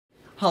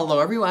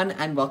Hello everyone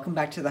and welcome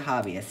back to The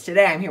Hobbyist.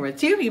 Today I'm here with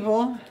two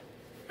people.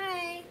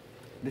 Hi.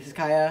 This is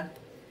Kaya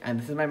and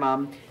this is my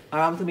mom. My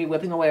mom's gonna be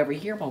whipping away over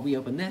here while we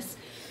open this.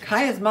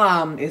 Kaya's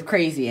mom is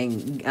crazy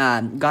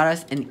and got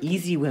us an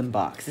Easywhim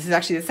box. This is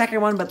actually the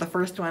second one, but the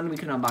first one we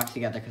couldn't unbox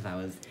together because I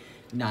was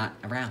not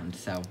around.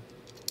 So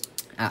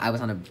I was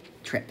on a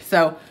trip.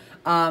 So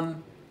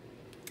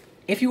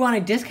if you want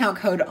a discount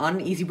code on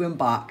an Easywhim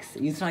box,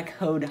 use my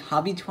code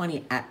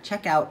HOBBY20 at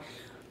checkout,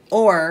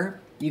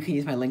 or you can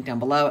use my link down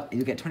below.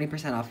 You'll get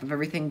 20% off of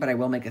everything, but I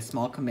will make a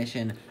small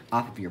commission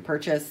off of your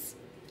purchase,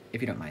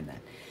 if you don't mind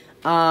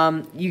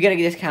that. You get a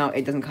discount.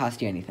 It doesn't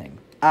cost you anything.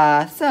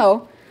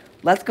 So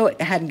let's go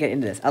ahead and get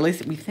into this. At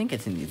least we think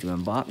it's an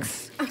Easywhim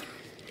box.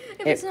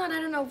 If it's not, I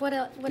don't know what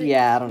else.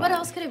 Yeah, I don't know. What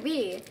else could it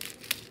be?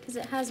 Because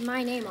it has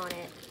my name on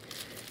it.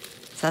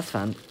 So that's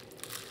fun.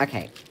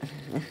 Okay.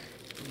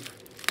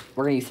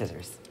 We're going to use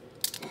scissors.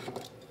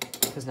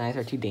 Because knives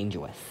are too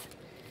dangerous.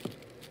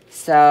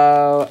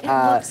 So, it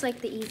looks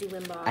like the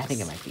Easywhim box. I think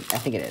it might be. I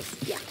think it is.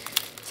 Yeah.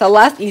 So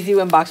last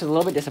Easywhim box was a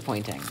little bit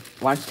disappointing.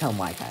 Why don't you tell them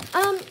why, Kai?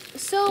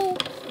 So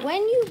when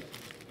you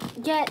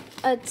get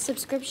a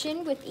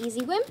subscription with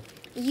Easywhim,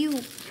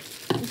 you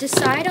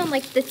decide on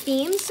like the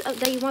themes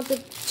that you want the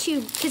two,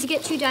 because you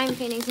get two diamond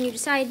paintings, and you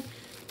decide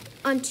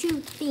on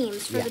two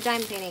themes for the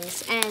diamond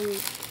paintings, and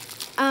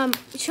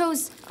it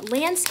chose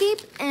landscape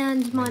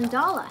and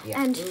mandala.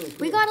 Yeah. And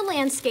we got a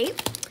landscape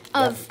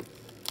of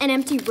an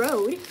empty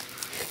road.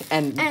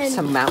 And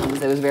some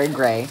mountains. It was very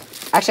gray.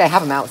 Actually, I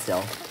have them out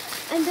still.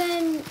 And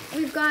then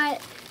we've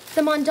got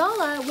the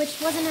mandala, which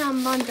wasn't a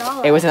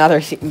mandala. It was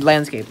another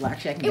landscape.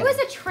 Actually, I can It was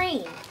a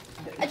train.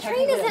 A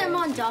train isn't a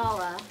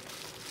mandala.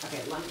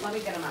 Okay, let me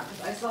get them out.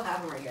 I still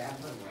have them right here. I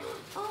have them right here.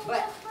 Oh, But-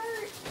 that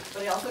hurt.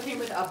 But it also came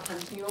with a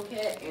punch mule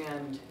kit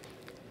and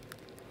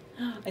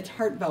it's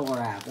heart bell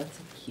wrap. That's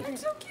so cute.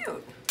 That's so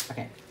cute.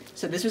 Okay,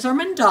 so this was our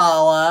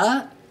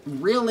mandala.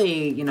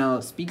 Really, you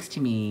know, speaks to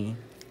me.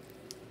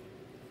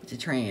 It's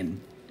a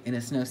train in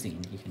a snow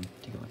scene. You can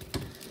take a look.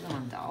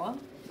 Mandala?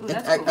 Ooh,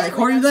 That's- that's cool.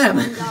 according to them.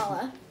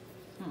 Mandala.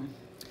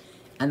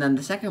 And then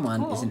the second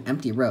one is Cool. an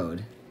empty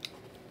road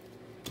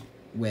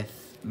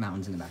with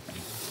mountains in the background.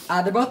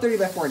 They're both 30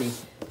 by 40.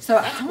 So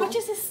how much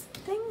is this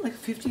thing? Like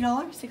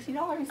 $50?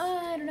 $60?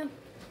 I don't know.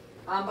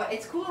 But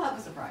it's cool to have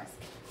a surprise.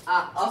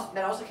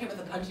 That also came with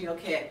a punch needle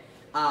kit,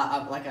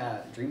 like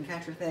a dream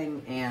catcher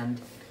thing, and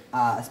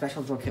a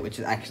special drill kit, which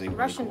is actually really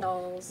Russian cool.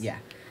 dolls. Yeah.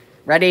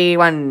 Ready,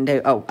 1,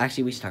 2. Oh,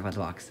 actually, we should talk about the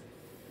box.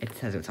 It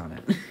says what's on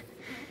it.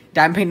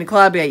 Diamond Painting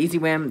Club, yeah,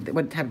 Easywhim.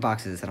 What type of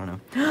box is this? I don't know.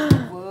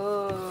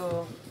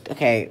 Whoa.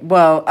 Okay,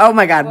 whoa. Oh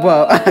my god,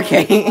 whoa.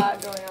 Okay. There's a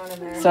lot going on in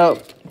there. So,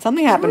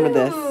 something happened with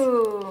this.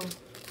 Ooh.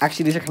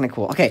 Actually, these are kind of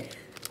cool. Okay,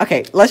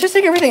 let's just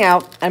take everything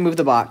out and move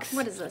the box.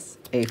 What is this?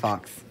 A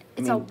fox.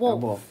 It's a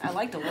wolf. I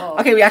like the wolf.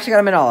 Okay, we actually got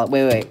them in all.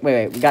 Wait.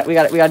 We got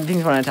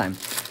things one at a time.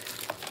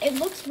 It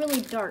looks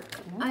really dark.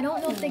 I don't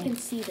know if they can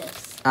see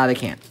this. They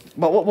can't.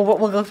 But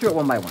we'll go through it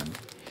one by one.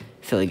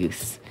 Silly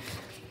goose.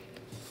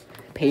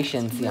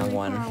 Patience, young Really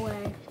one. far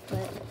away,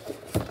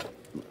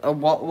 but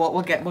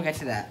We'll get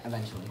to that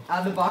eventually.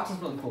 The box is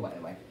really cool, by the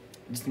way. I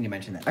just need to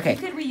mention that. Okay. You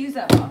could reuse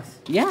that box,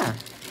 Yeah.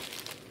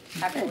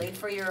 actually,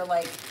 for your,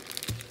 like,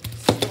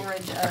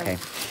 storage of... Okay.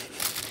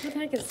 what the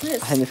heck is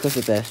this? And this goes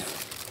with this.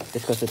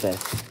 This goes with this.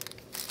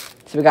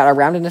 So we got a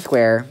round and a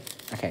square.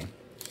 Okay.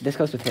 This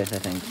goes with this, I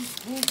think.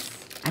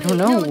 I don't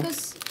know. No, it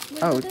goes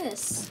with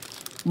this.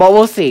 Well,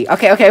 we'll see.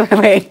 Okay,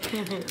 wait.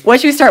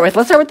 What should we start with?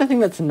 Let's start with the thing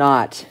that's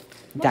not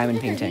diamond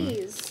What the heck are painting.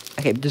 these?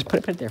 Okay, just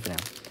put it there for now.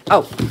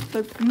 Oh,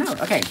 no.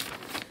 Okay.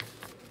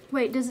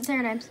 Wait, does it say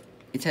our names?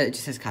 It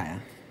just says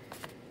Kaya.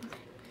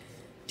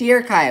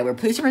 Dear Kaya, we're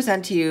pleased to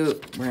present to you.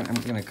 I'm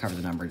gonna cover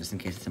the number just in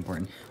case it's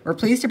important. We're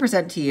pleased to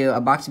present to you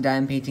a box of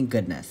diamond painting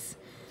goodness.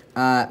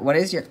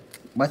 What's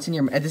in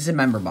your? This is a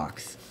member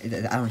box. I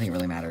don't think it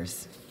really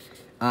matters.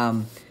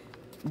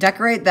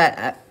 Decorate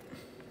that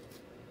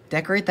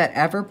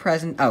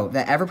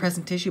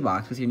ever-present tissue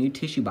box with your new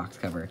tissue box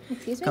cover.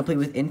 Excuse me? Complete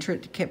with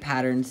intricate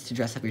patterns to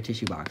dress up your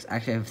tissue box.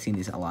 Actually, I've seen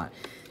these a lot.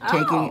 Oh.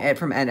 Taking it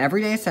from an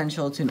everyday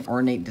essential to an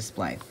ornate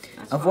display.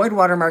 Avoid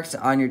watermarks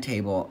on your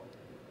table.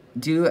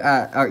 Do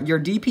your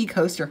DP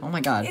coaster. Oh my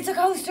God! It's a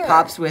coaster!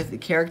 Pops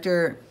with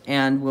character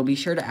and will be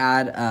sure to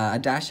add a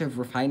dash of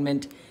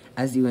refinement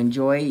as you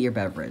enjoy your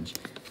beverage.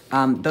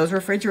 Those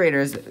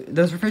refrigerator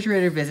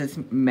visits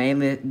may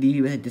leave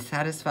you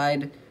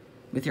dissatisfied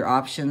with your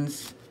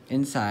options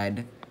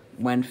inside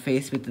when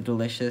faced with the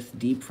delicious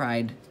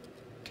deep-fried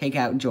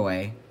takeout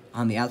joy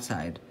on the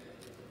outside.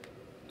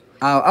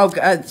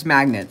 It's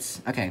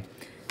magnets. Okay.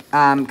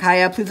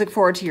 Kaya, please look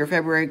forward to your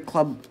February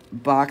club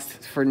box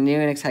for new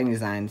and exciting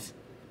designs.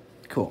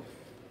 Cool.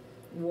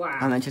 Wow.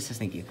 And that just says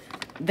thank you.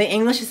 The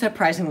English is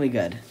surprisingly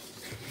good.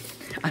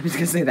 I'm just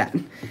gonna say that.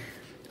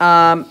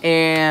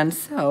 And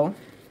so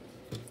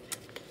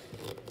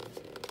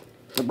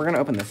we're gonna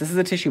open this. This is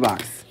a tissue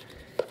box.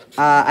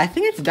 I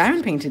think it's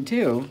diamond painted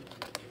too.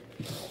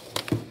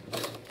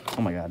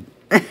 Oh my God.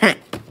 Okay.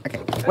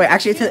 Wait,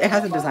 actually, it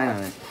has a design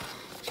on it.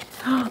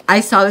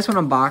 I saw this one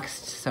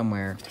unboxed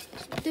somewhere.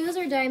 those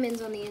are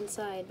diamonds on the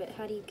inside, but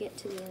how do you get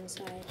to the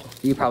inside?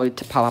 You probably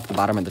pop off the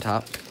bottom and the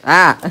top.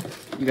 Ah!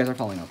 You guys are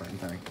falling over. I'm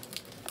sorry.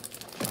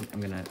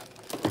 I'm gonna...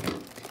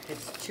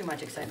 It's too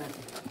much excitement.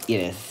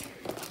 It is.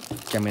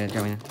 Do you want me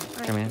to?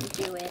 I can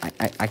do it.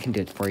 I can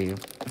do it for you.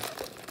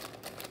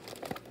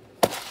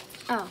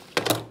 Oh.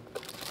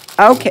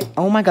 Okay.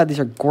 Oh my god, these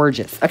are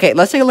gorgeous. Okay,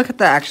 let's take a look at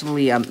the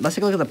let's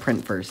take a look at the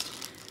print first.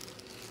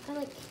 I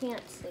like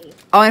can't see.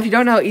 Oh, and if you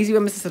don't know,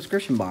 Easywhim is a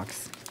subscription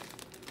box.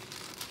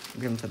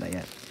 We haven't said that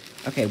yet.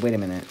 Okay, wait a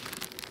minute.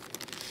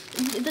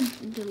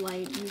 The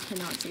light, you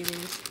cannot see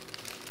these.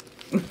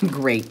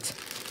 Great.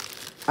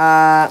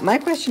 My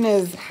question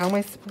is, how am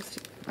I supposed to...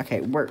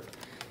 Okay,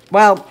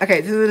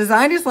 okay, so the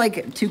design is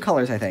like 2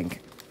 colors, I think.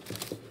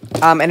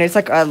 And it's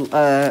like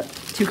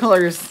 2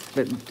 colors,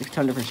 but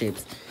 10 different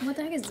shapes. What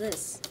the heck is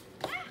this?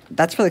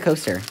 That's for the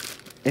coaster.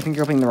 I think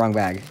you're opening the wrong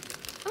bag.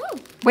 Oh.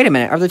 Wait a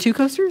minute, are there 2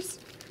 coasters?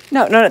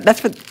 No, that's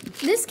for...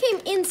 This came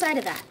inside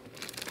of that.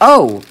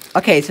 Oh,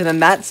 okay, so then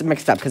that's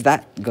mixed up, because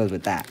that goes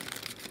with that.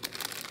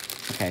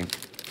 Okay,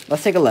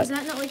 let's take a look. Is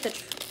that not like the...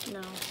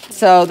 No.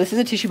 So, this is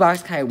a tissue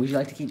box. Kaya, would you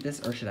like to keep this,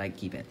 or should I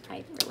keep it?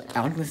 I really I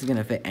don't think this is going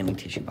to fit any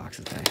tissue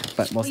boxes that I have,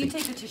 but we'll see. You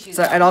take the tissues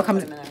So, out it all and put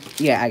comes... them in there.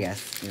 Yeah, I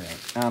guess. You're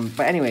right.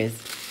 But anyways,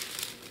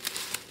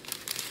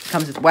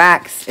 comes with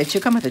wax. It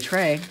should come with a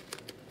tray.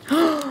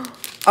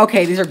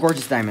 Okay, these are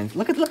gorgeous diamonds.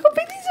 Look how big these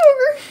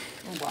are.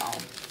 Oh, wow.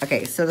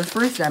 Okay, so the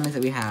first diamonds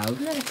that we have...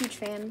 I'm not a huge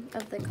fan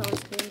of the color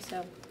scheme,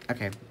 so...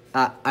 Okay.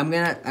 I'm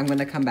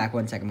gonna come back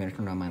 1 second. I'm gonna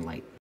turn on my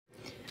light.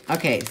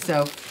 Okay,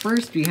 so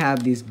first we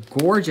have these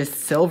gorgeous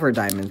silver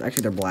diamonds.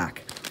 Actually, they're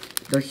black.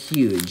 They're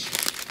huge.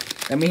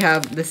 Then we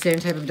have the same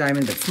type of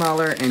diamond but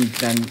smaller, and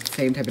then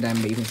same type of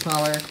diamond but even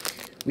smaller.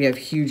 We have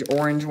huge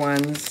orange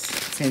ones,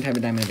 same type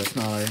of diamond but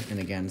smaller, and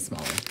again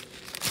smaller.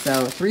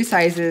 So 3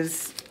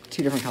 sizes,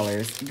 2 different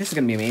colors. This is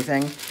gonna be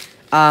amazing.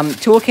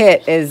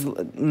 Toolkit is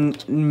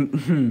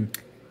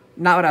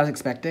not what I was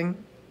expecting.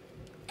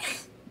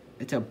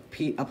 It's a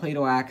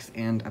Play-Doh wax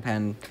and a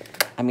pen.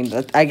 I mean,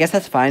 I guess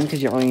that's fine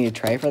because you don't really need a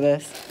tray for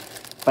this.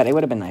 But it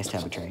would have been nice to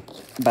have a tray.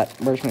 But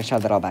we're just going to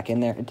shove that all back in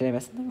there. Did I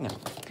miss something? No.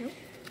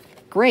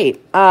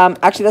 Great.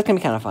 Actually, that's going to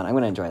be kind of fun. I'm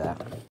going to enjoy that.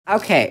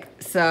 Okay,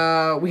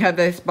 so we have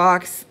this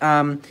box.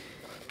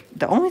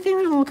 The only thing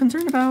I'm a little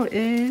concerned about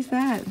is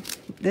that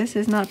this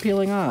is not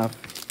peeling off.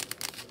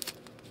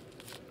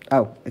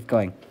 Oh, it's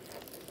going.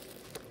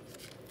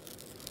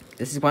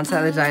 This is one side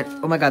of the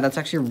design. Oh my god, that's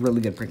actually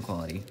really good print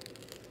quality.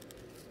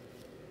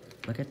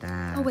 Look at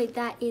that. Oh, wait,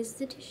 that is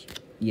the tissue?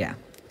 Yeah.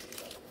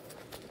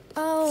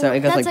 Oh, so it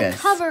goes that's like a this.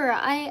 cover.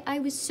 I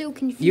was so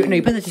confused. No,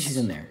 you put the tissues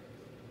in there.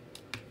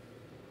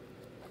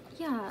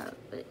 Yeah,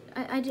 but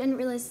I didn't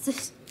realize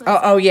this.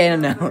 Oh, yeah,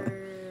 no.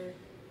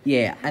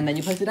 Yeah, and then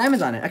you place the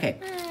diamonds on it. Okay,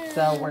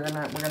 so we're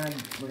gonna put that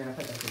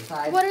to the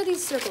side. What are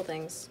these circle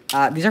things?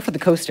 These are for the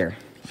coaster.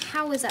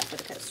 How is that for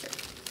the coaster?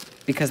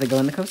 Because they go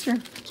in the coaster?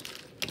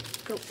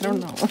 Go I don't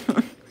know.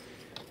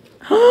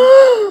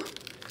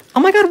 Oh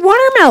my god,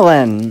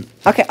 watermelon!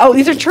 Okay, oh,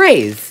 these are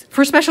trays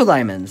for special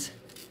diamonds.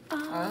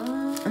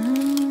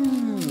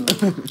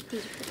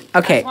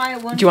 Okay,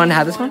 do you want to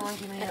have this one? I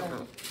don't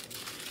know.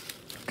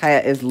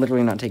 Kaya is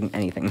literally not taking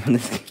anything from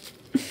this.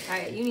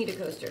 Kaya, you need a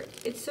coaster.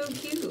 It's so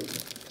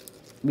cute.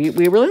 We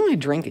really only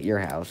drink at your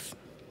house.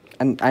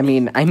 And I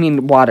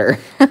mean water.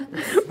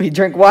 We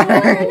drink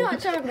water. Oh, not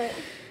chocolate.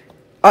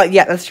 Oh,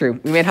 yeah, that's true.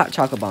 We made hot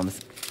chocolate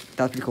bombs.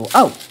 That was pretty cool.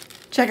 Oh,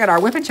 check out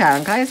our Whip and Chat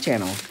on Kaya's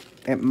channel.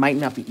 It might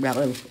not be...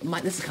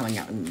 this is coming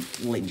out in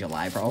late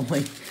July,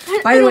 probably.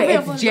 By the way,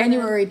 it's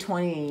January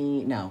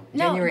 20... No,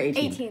 January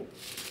 18th.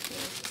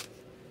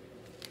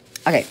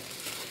 Okay.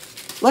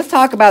 Let's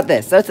talk about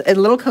this. So it's a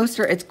little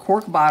coaster. It's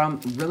cork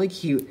bottom. Really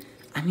cute.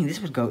 I mean, this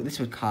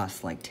would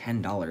cost like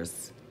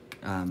 $10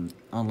 on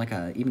like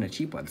even a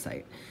cheap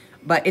website.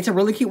 But it's a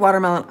really cute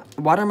watermelon.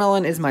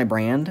 Watermelon is my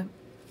brand.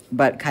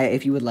 But Kaya,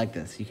 if you would like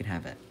this, you can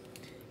have it.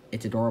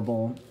 It's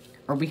adorable.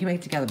 Or we can make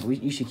it together,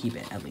 but you should keep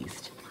it at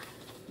least.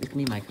 It can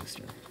be my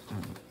coaster.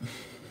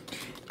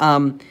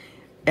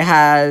 It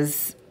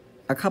has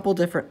a couple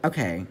different...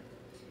 Okay.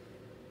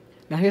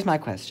 Now here's my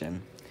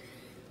question.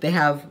 They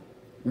have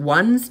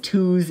 1s,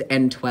 2s,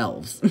 and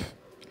 12s.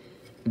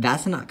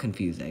 That's not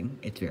confusing.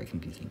 It's very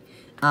confusing.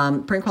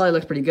 Print quality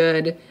looks pretty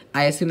good.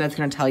 I assume that's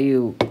going to tell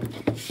you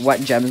what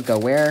gems go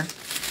where.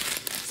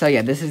 So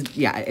yeah, this is...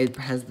 Yeah, it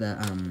has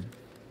the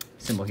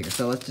symbol here.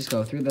 So let's just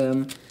go through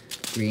them.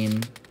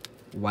 Green,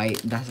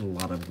 white. That's a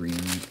lot of green.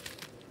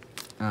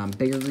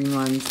 Bigger green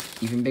ones,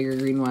 even bigger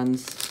green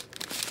ones.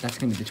 That's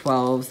going to be the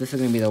 12s. This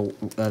is going to be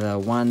the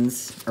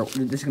 1s. Or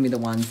this is going to be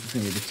the 1s. This is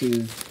going to be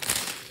the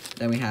 2s.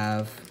 Then we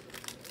have...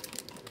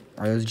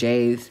 Are those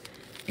J's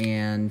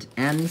and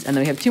N's. And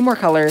then we have 2 more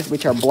colors,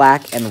 which are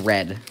black and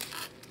red.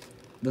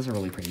 Those are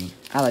really pretty.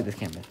 I like this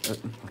canvas.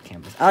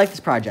 I like this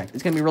project.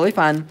 It's going to be really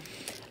fun.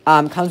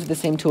 Comes with the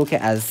same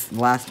toolkit as the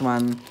last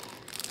one.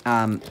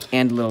 And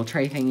a little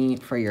tray thingy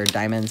for your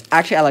diamonds.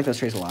 Actually, I like those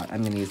trays a lot.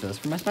 I'm going to use those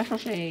for my special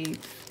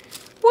shades.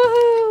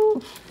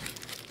 Woohoo!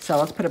 So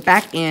let's put it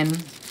back in.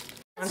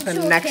 On to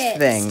the next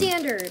thing.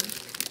 Standard.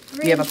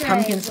 We have a Ring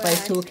pumpkin tray,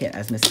 spice black. toolkit,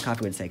 as Mrs.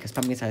 Coffee would say, because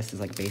pumpkin spice is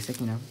like basic,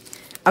 you know.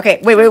 Okay,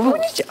 wait.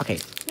 Okay,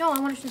 No, I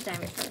want to choose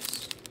diamonds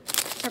first.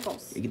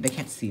 Circles. they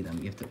can't see them.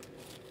 You have to.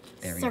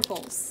 There we go.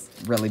 Circles.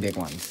 Really big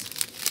ones.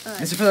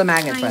 This is for the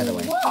magnets, by the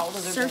way. Wow,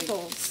 those are big.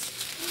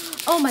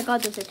 Circles. Oh my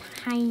god, those are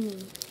tiny.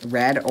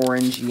 Red,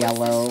 orange,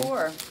 yellow. What's this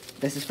for?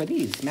 This is for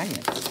these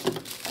magnets.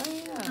 Oh,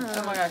 yeah.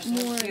 Oh my gosh,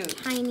 More they're cute.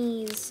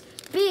 tinies.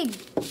 Big,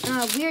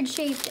 weird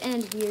shaped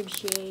and weird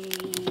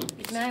shaped.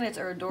 These magnets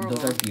are adorable.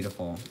 Those are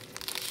beautiful.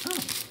 Oh,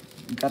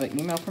 you got an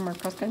email from our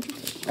cross country.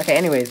 Okay,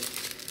 anyways,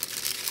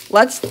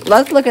 let's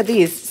look at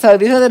these. So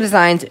these are the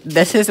designs.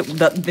 This is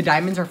the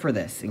diamonds are for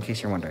this, in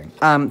case you're wondering.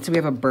 So we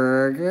have a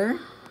burger.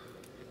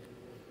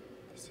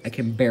 I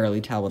can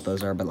barely tell what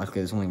those are, but luckily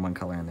there's only one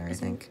color in there. I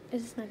think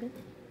Is this not good?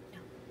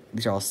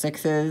 these are all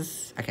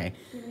 6s. Okay.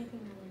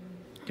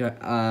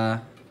 I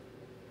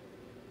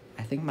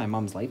think my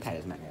mom's light pad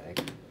is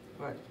magnetic.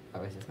 What?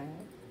 Oh, is this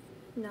magnetic?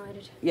 No, I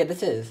did. Yeah,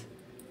 this is.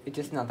 It's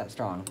just not that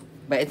strong.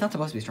 But it's not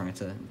supposed to be strong.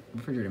 It's a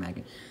refrigerator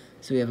magnet.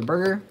 So we have a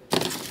burger,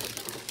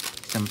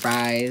 some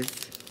fries.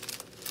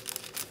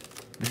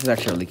 This is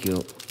actually really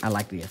cute. I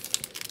like these.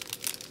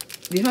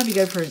 These might be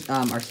good for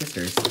our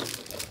sisters.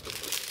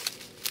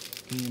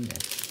 And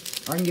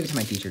this. Or I can give it to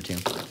my teacher, too.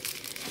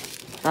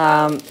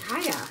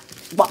 Kaya.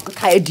 Well,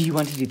 Kaya, do you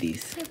want to do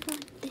these? I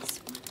want this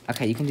one.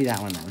 Okay, you can do that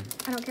one then.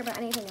 I don't care about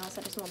anything else.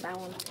 I just want that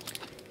one.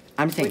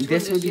 I'm saying Which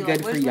this one would do be you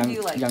good like? for Which one young do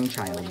you like? young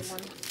The lemonade child.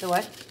 one. The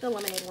what? The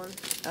lemonade one.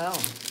 Oh.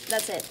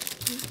 That's it.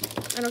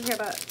 I don't care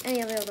about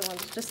any of the other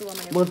ones. Just the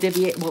lemonade We'll one.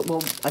 deviate.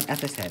 We'll at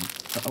this head.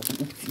 So,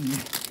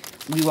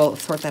 we will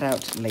sort that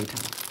out later.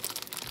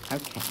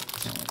 Okay.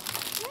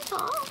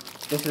 So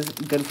this is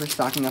good for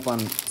stocking up on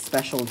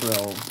special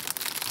drill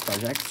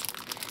projects.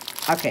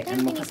 Okay,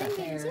 and we'll put that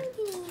there.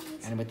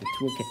 And with the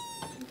toolkit.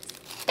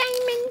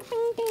 Diamond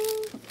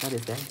painting. What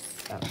is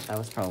this? Oh, that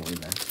was probably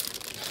the.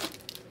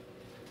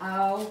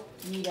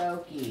 Okie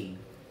dokie.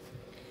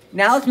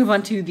 Now let's move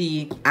on to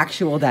the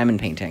actual diamond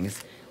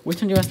paintings. Which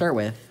one do you want to start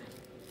with?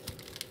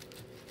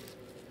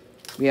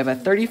 We have a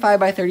 35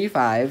 by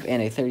 35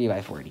 and a 30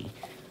 by 40.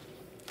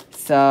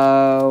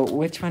 So,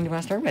 which one do you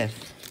want to start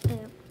with? No.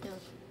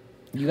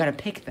 You gotta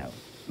pick though.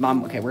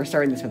 Mom, okay, we're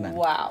starting this one then.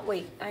 Wow.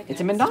 Wait. It's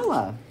a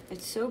mandala.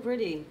 It's so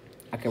pretty.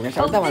 Okay, we're gonna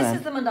start Oh, with that one this then.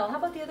 is the mandala. How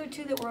about the other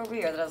two that were over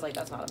here that I was like,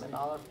 that's not a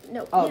mandala?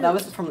 No. Oh, you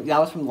that know.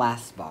 was from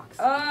last box.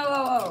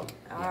 Oh.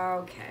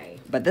 Okay.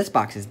 But this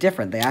box is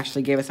different. They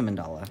actually gave us a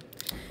mandala.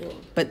 Cool.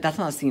 But that's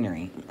not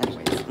scenery.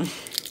 Anyways.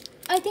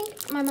 I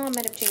think my mom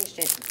might have changed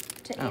it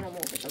to Oh.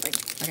 animals or something.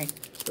 Okay.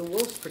 The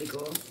wolf's pretty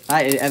cool.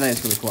 I think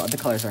it's really cool. The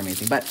colors are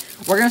amazing. But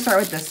we're gonna start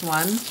with this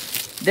one.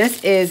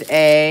 This is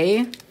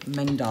a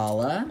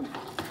mandala.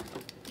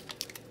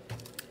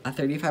 A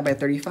 35 by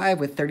 35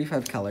 with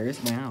 35 colors.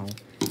 Wow.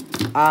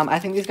 I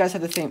think these guys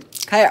have the same.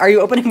 Kaya, are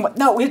you opening one?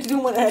 No, we have to do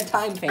one at a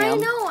time, fam. I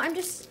know. I'm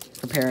just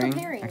Preparing?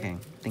 Preparing. Okay,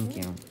 thank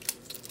you.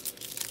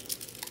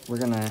 We're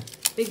gonna.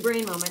 Big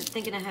brain moment.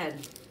 Thinking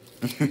ahead.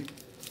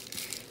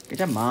 Good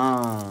job,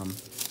 Mom.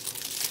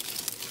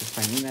 Just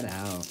finding that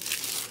out.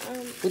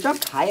 um. Good job,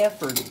 Kaya,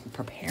 for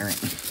preparing.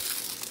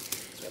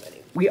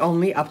 We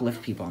only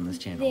uplift people on this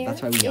channel.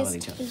 That's why we yell at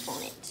each other. Tape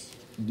on it.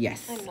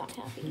 Yes, I'm not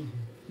happy.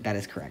 that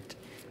is correct.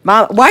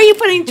 Mom, why are you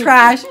putting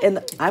trash in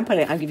the... I'm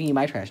giving you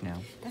my trash now.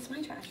 That's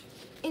my trash.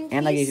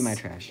 And I gave you my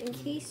trash. In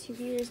case your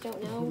viewers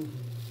don't know,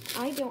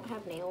 I don't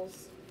have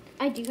nails.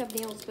 I do have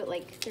nails, but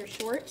like they're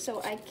short,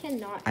 so I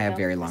cannot. I have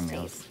very develop long this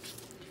nails.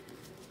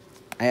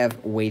 tape. I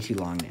have way too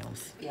long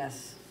nails.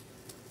 Yes.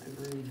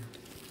 Agreed.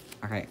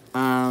 Okay.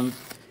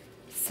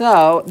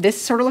 So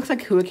this sort of looks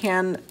like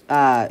Huracan.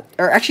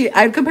 Or actually,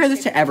 I'd compare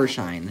this to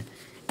Evershine.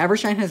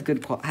 Evershine has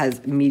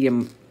has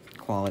medium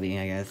quality,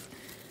 I guess.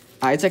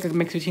 It's like a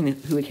mix between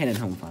Huracan and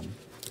Home Fun.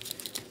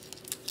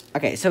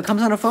 Okay, so it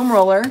comes on a foam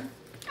roller.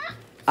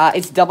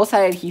 It's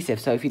double-sided adhesive,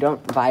 so if you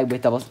don't buy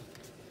with double...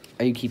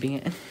 Are you keeping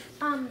it?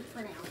 For now.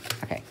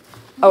 Okay.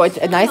 Oh, it's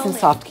a Just nice the and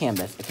moment. soft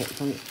canvas. Okay,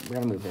 we're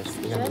gonna move this.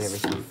 We're gonna move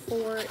Just everything.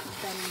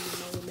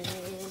 for the moment.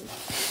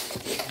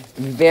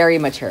 Very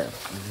mature.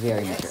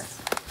 Very mature.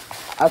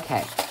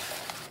 Okay.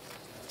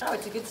 Oh,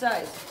 it's a good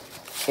size.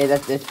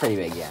 It's pretty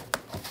big, yeah.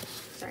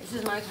 Sorry. This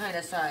is my kind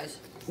of size.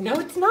 No,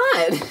 it's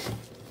not.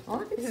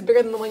 What? This is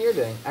bigger than the one you're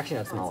doing. Actually,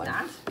 no, it's smaller.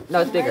 not.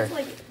 No, it's bigger. Mine's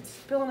like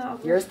spilling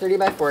out. Yours 30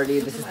 by 40.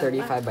 This is my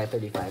 35 by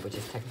 35, which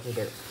is technically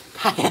bigger.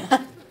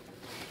 Kaya,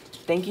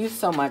 thank you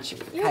so much,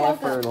 You're Kaya,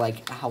 welcome. for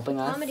like helping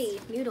us. Comedy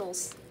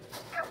noodles.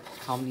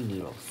 Comedy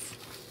noodles.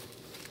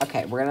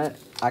 Okay, we're gonna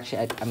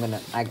actually.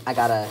 I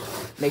gotta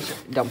make sure.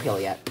 Don't peel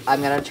it yet.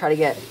 I'm gonna try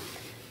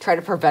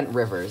to prevent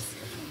rivers.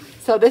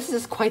 So this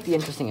is quite the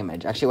interesting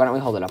image. Actually, why don't we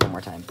hold it up one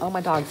more time? Oh,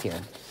 my dog's here.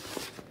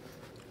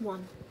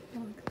 One.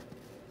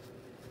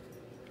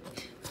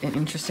 An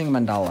interesting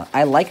mandala.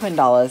 I like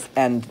mandalas,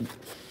 and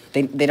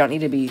they don't need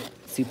to be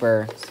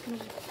super.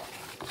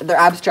 They're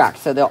abstract,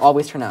 so they'll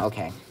always turn out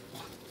okay.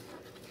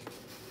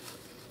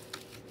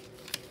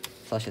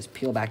 So let's just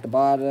peel back the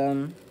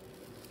bottom.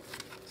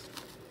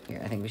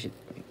 Here, I think we should.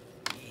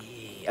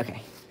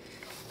 Okay.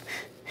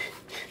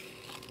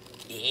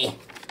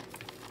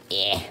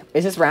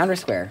 Is this round or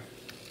square?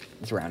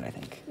 It's round, I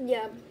think.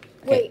 Yeah.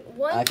 Okay.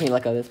 Wait, Can you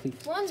let go of this, please?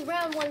 one's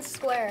round, one's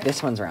square.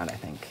 This one's round, I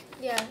think.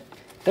 Yeah.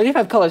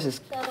 35 colors is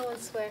The other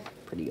one's square.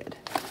 pretty good.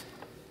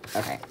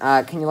 Okay.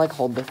 Can you like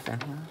hold this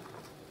down here?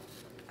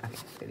 Okay,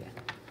 good.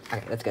 Yeah.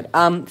 Okay, that's good.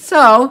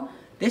 So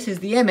this is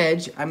the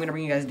image. I'm gonna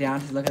bring you guys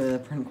down to look at the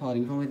print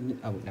quality.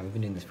 We've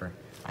been doing this for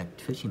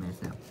 15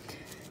 minutes now.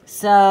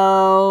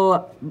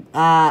 So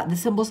the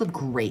symbols look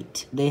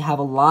great. They have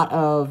a lot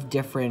of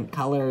different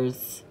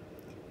colors,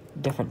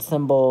 different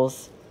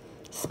symbols.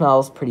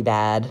 Smells pretty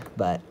bad,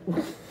 but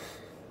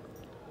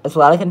it's a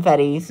lot of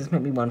confetti. So this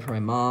might be one for my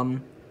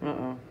mom.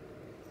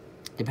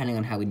 Depending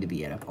on how we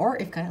divvy it up. Or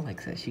if Kaya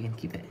likes it, she can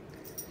keep it.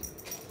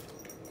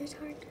 There's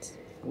hearts.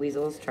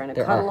 Weasel's trying to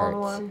There cuddle are on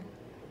hearts.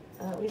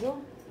 one.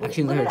 Weasel?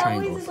 Actually, look they're at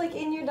triangles. Eloise is like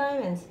in your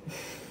diamonds.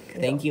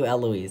 Thank you,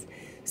 Eloise.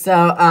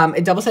 So,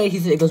 it double-sided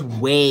adhesive, it goes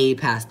way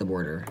past the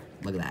border.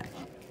 Look at that.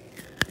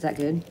 Is that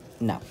good?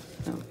 No.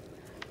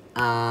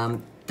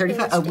 No.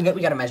 35, oh, we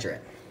gotta measure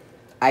it.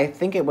 I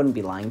think it wouldn't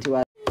be lying to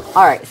us.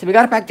 All right, so we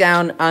got it back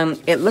down.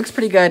 It looks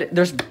pretty good.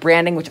 There's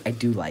branding, which I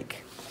do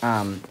like.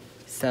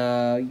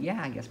 So yeah,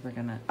 I guess we're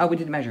gonna, oh, we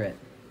didn't measure it.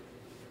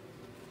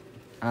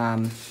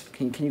 Can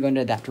you go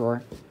into that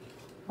drawer?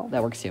 Oh,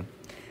 that works too.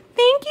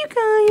 Thank you,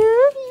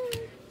 Kaya.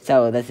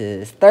 So this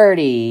is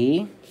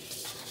 30.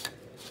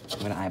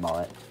 I'm gonna eyeball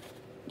it.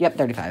 Yep,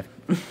 35.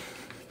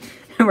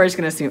 We're just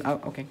gonna assume, oh,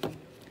 okay.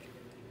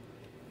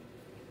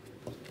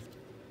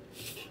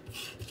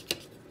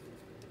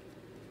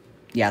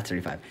 Yeah, it's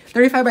 35.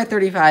 35 by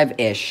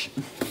 35-ish.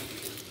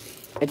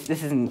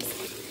 This isn't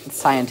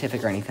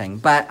scientific or anything,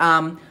 but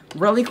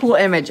really cool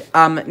image.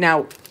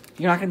 Now,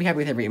 you're not gonna be happy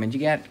with every image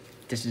you get.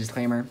 Just a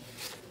disclaimer.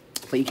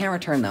 But you can't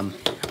return them.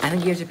 I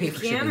think you have to pay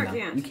for shipping them.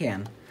 Can't? You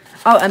can.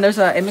 Oh, and there's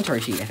an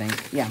inventory sheet, I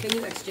think. Yeah. Can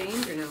you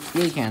exchange or no?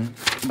 Yeah, you can.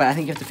 But I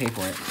think you have to pay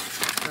for it.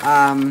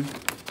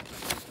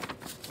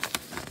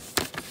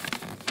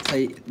 So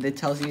it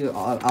tells you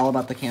all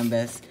about the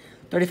canvas.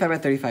 35 by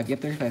 35. You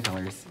have 35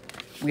 colors.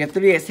 We have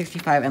 3 at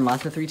 65 and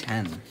lots of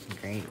 310.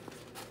 Great.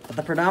 But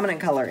the predominant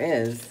color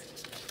is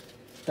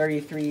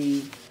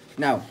 33.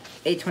 No,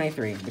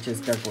 823, which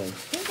is dark blue. I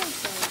think I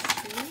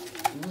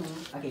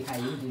said. Okay, Kai,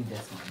 you do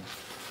this one.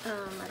 I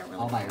don't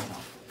really. All by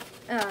yourself.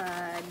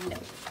 No.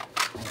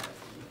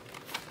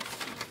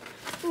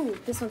 Ooh,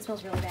 this one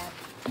smells really bad.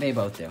 They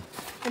both do.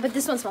 But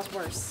this one smells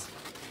worse.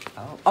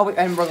 Oh, wait,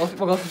 and we'll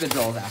go through the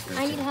drills after.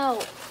 I too. need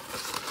help.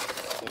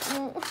 I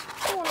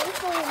want my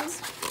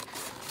phones.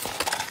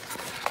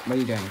 What are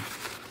you doing?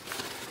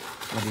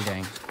 What are you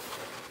doing?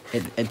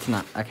 It's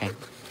not, okay.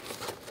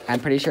 I'm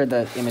pretty sure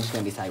the image is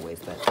going to be sideways,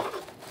 but...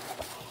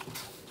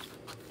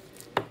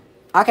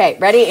 Okay,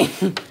 ready?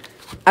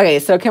 Okay,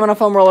 so Kimono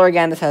foam roller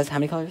again. This has how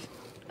many colors?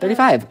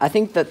 35. I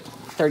think that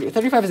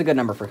 35 is a good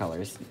number for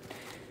colors.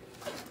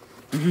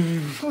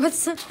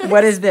 What's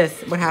What is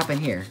this? What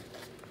happened here?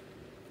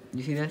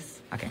 You see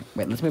this? Okay,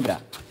 wait, let's move it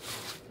up.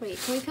 Wait,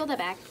 can we peel that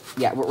back?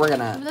 Yeah, we're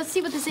gonna... Let's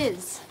see what this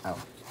is.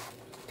 Oh,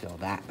 peel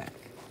that back.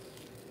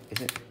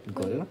 Is it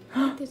glue?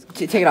 There's-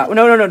 Take it off.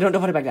 No, don't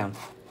put it back down.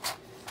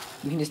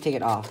 You can just take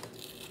it off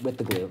with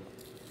the glue.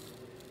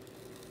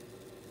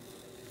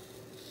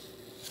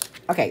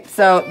 Okay,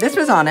 so this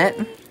was on it.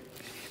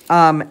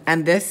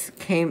 And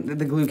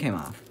the glue came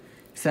off.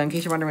 So in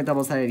case you're wondering what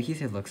double-sided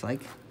adhesive looks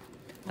like,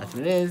 that's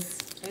what it is.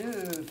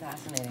 Ooh,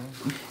 fascinating.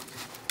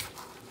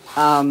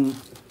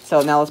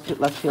 So now let's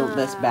peel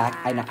this back.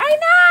 I know.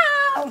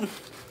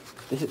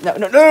 This is,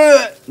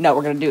 no,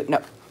 we're gonna do,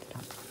 no.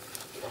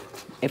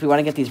 If we want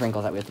to get these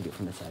wrinkles out, we have to do it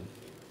from this side.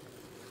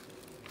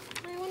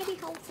 I want to be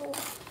helpful.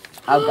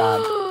 Oh, God.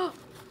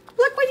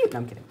 Look what you... No,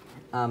 I'm kidding.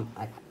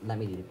 Let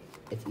me do it.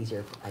 It's easier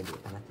if I do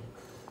it, kind of thing.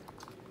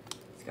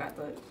 Scott,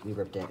 but We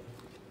ripped it.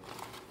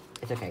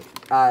 It's okay.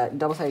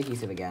 Double-sided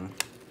adhesive again.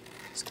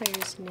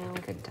 Squares, no. I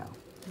couldn't tell.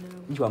 No.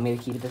 Do you want me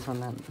to keep this one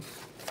then?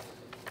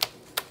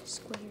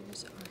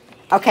 Squares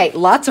are... Okay,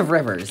 lots of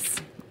rivers.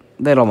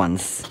 Little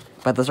ones.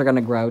 But those are going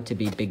to grow to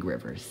be big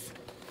rivers.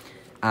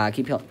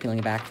 Keep peeling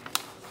it back.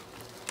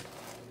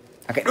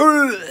 Okay.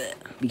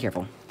 Be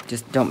careful.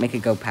 Just don't make it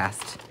go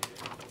past.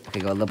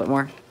 Okay, go a little bit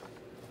more.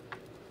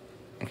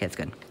 Okay, it's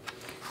good.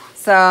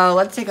 So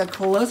let's take a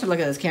closer look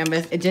at this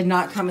canvas. It did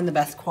not come in the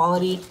best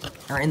quality,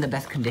 or in the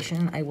best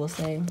condition, I will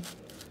say.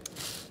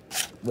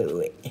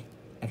 Wait.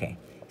 Okay.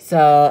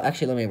 So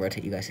actually, let me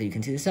rotate you guys so you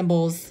can see the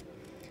symbols.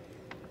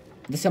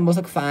 The symbols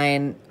look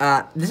fine.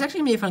 This is actually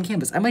gonna be a fun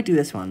canvas. I might do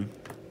this one,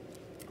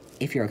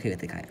 if you're okay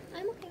with it, Kaya.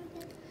 I'm okay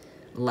with it.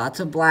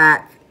 Lots of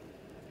black,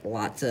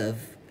 lots of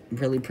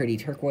really pretty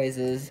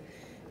turquoises,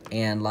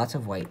 and lots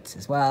of whites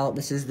as well.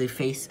 This is the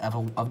face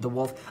of the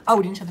wolf. Oh,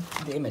 we didn't show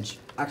the image.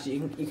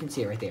 Actually, you can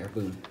see it right there.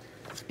 Boom.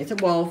 It's a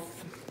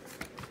wolf.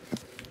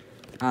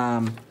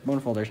 Bone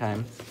folder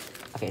time.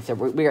 Okay, so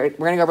we're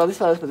gonna go really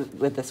slow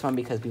with this one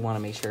because we want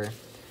to make sure.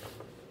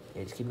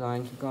 Okay, just keep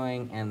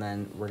going, and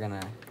then we're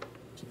gonna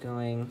keep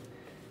going.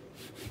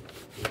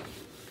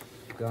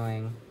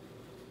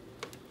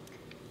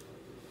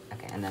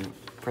 Okay, and then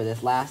for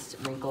this last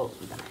wrinkle,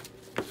 we're gonna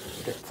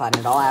flatten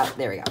it all out.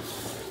 There we go.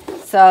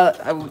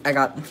 So I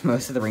got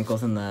most of the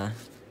wrinkles in the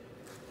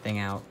thing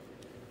out.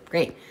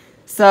 Great.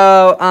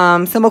 So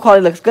symbol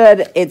quality looks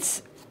good.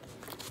 It's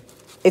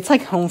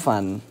like home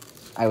fun,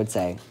 I would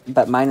say,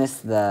 but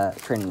minus the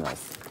training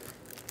wheels,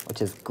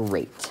 which is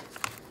great.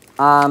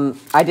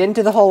 I didn't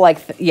do the whole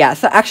yeah.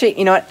 So actually,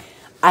 you know what?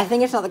 I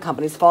think it's not the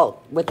company's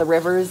fault with the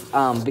rivers,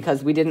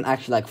 because we didn't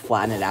actually like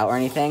flatten it out or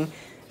anything.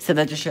 So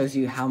that just shows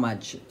you how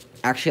much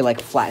actually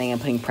like flattening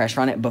and putting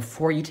pressure on it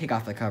before you take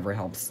off the cover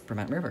helps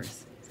prevent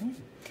rivers.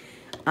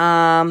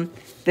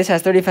 This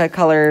has 35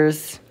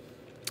 colors.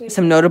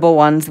 Some notable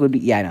ones would be,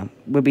 yeah, I know,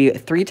 would be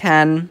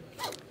 310,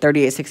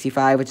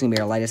 3865, which is gonna be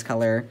our lightest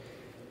color.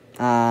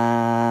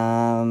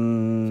 I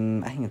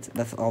think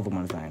that's all the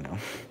ones that I know.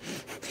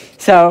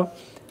 So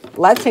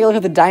let's take a look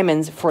at the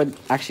diamonds for,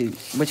 actually,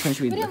 which one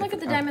should we We didn't look at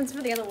the diamonds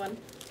for the other one.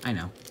 I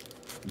know.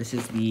 This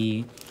is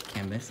the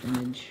canvas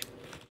image.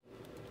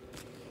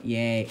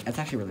 Yay, that's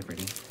actually really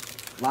pretty.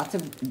 Lots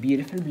of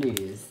beautiful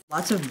blues.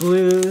 Lots of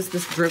blues.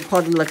 This drip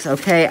quality looks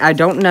okay. I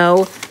don't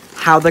know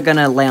how they're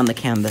gonna lay on the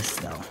canvas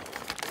though.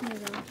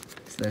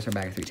 So there's our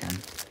bag of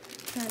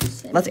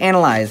 310. Let's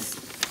analyze.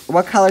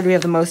 What color do we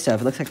have the most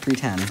of? It looks like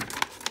 310.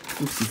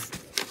 Oopsies.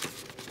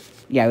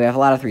 Yeah, we have a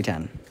lot of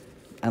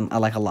 310. I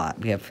like a lot.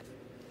 We have,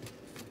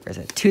 where is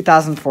it?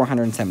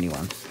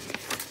 2,471.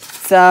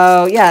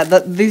 So yeah,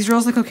 these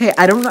rolls look okay.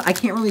 I don't know. I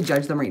can't really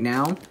judge them right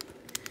now.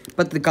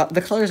 But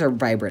the colors are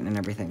vibrant and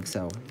everything,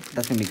 so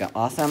that's going to be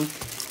awesome.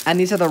 And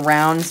these are the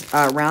rounds.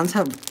 Rounds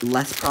have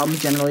less problems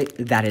generally.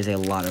 That is a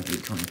lot of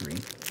 823.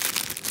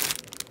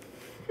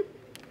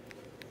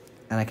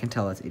 And I can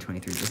tell it's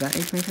 823. Is that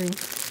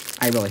 823?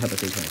 I really hope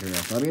it's 823.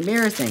 That'll be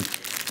embarrassing.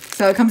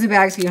 So it comes in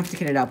bags, so you don't have to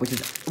kit it up, which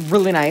is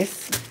really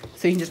nice.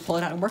 So you can just pull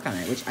it out and work on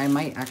it, which I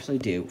might actually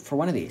do for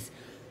one of these.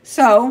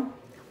 So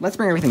let's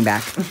bring everything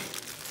back.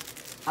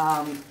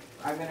 I'm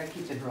going to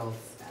keep the drills.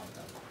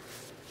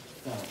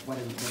 So, what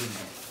do we get?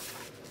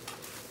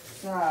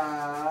 So,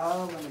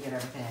 let me get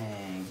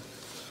everything.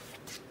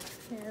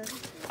 Yeah.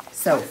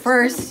 So,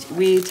 first,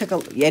 we took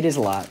yeah, it is a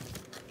lot.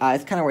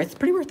 It's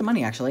pretty worth the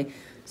money, actually.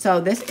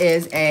 So, this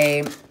is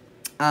a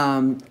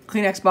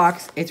Kleenex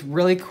box. It's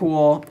really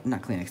cool.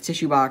 Not Kleenex,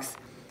 tissue box.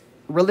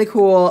 Really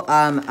cool.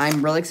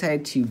 I'm really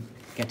excited to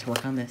get to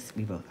work on this.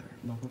 We both are.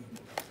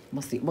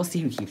 We'll see. We'll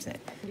see who keeps it.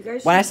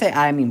 When I say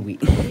I mean we.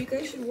 You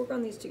guys should work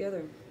on these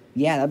together.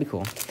 Yeah, that'd be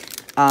cool.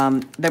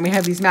 Then we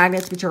have these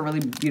magnets, which are really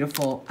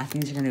beautiful. I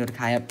think these are going to go to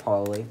Kaya,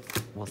 probably.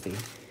 We'll see.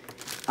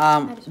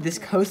 This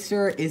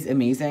coaster is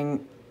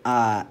amazing.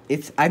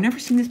 I've never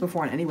seen this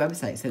before on any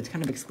website, so it's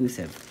kind of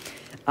exclusive.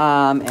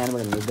 And we're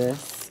going to move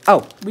this.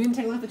 Oh, we didn't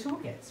take a look at the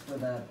toolkits for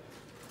the...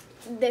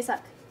 They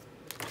suck.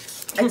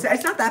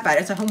 It's not that bad.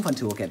 It's a home fun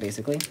toolkit,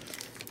 basically.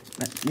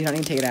 But you don't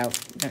need to take it out.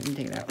 You don't need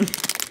to take it out.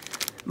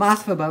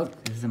 Mosfa boat.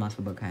 This is a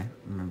Mosfa boat, Kaya.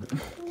 Remember.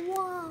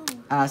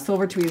 Wow.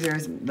 Silver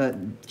tweezers, the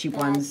cheap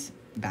ones.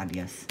 Bad,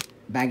 yes.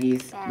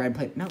 Baggies, Bad. red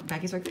plate. No,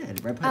 baggies are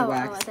good. Red plate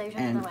wax I thought you were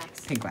talking and about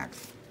wax. pink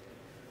wax.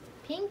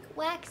 Pink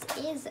wax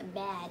is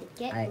bad.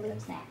 Get blue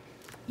tack.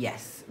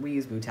 Yes, we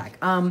use blue tack.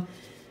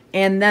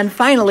 And then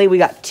finally we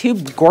got two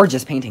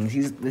gorgeous paintings.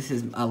 This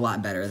is a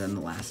lot better than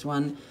the last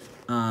one.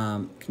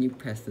 Can you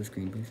press the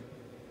screen, please?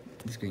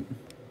 The screen.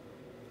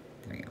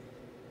 There we go.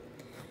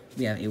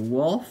 We have a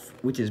wolf,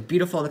 which is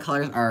beautiful. The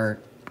colors are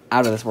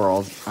out of this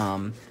world.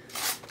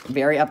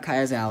 Very up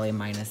Kaya's alley,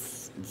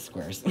 minus the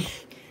squares.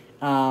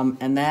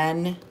 And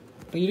then,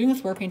 but you're doing a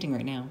square painting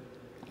right now.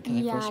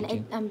 Yeah,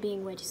 and I'm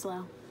being way too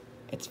slow.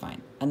 It's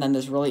fine. And then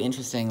this really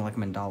interesting, like,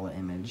 mandala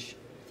image,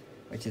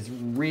 which is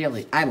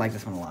really, I like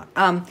this one a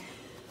lot.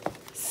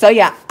 So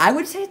yeah, I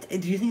would say,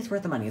 do you think it's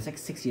worth the money? It's like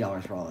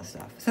 $60 for all this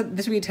stuff. So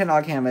this would be a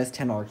 $10 canvas,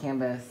 $10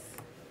 canvas.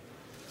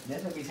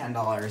 This would be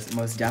 $10,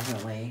 most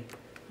definitely.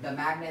 The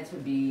magnets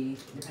would be,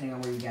 depending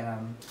on where you get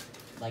them,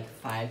 like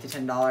 $5 to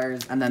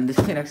 $10. And then this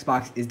Kleenex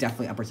box is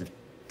definitely upwards of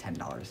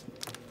 $10.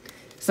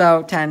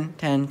 So 10,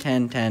 10,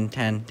 10, 10,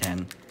 10,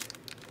 10.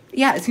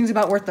 Yeah, it seems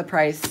about worth the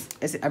price.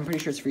 I'm pretty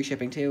sure it's free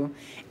shipping too.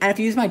 And if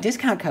you use my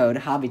discount code,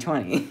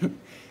 Hobby20,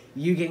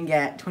 you can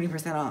get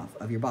 20% off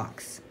of your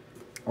box.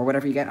 Or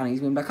whatever you get on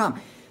easywhim.com.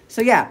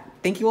 So yeah,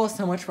 thank you all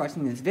so much for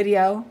watching this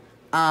video.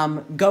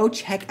 Go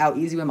check out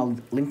Easywhim. I'll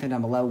link them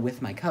down below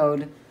with my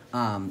code.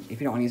 If you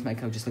don't want to use my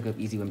code, just look up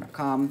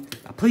easywhim.com.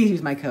 Please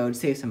use my code,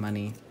 save some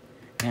money,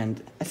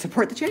 and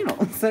support the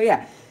channel. So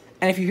yeah.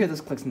 And if you hear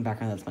those clicks in the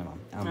background, that's my mom.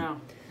 No.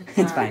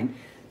 It's fine.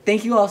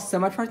 Thank you all so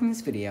much for watching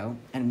this video,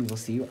 and we will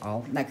see you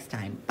all next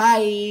time.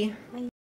 Bye!